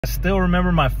I still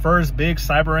remember my first big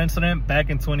cyber incident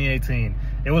back in 2018.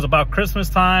 It was about Christmas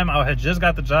time. I had just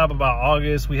got the job about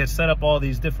August. We had set up all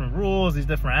these different rules, these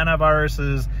different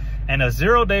antiviruses, and a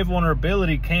 0-day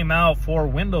vulnerability came out for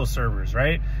Windows servers,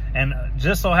 right? And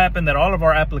just so happened that all of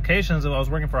our applications, I was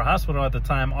working for a hospital at the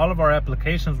time, all of our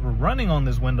applications were running on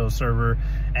this Windows server.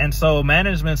 And so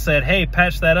management said, hey,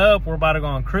 patch that up. We're about to go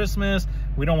on Christmas.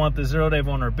 We don't want the 0-day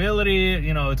vulnerability.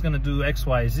 You know, it's going to do X,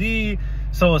 Y, Z.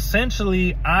 So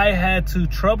essentially, I had to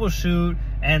troubleshoot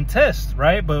and test,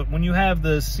 right? But when you have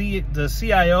the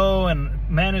CIO and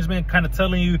management kind of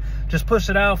telling you, just push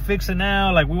it out, fix it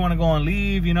now, like we want to go on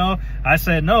leave, you know, I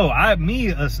said, no,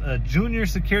 a junior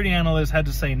security analyst had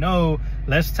to say, no,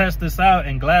 let's test this out.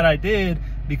 And glad I did,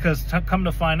 because come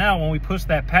to find out, when we pushed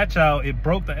that patch out, it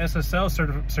broke the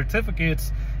SSL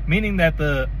certificates, meaning that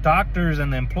the doctors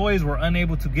and the employees were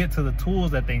unable to get to the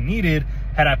tools that they needed.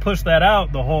 Had I pushed that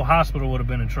out, the whole hospital would have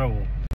been in trouble.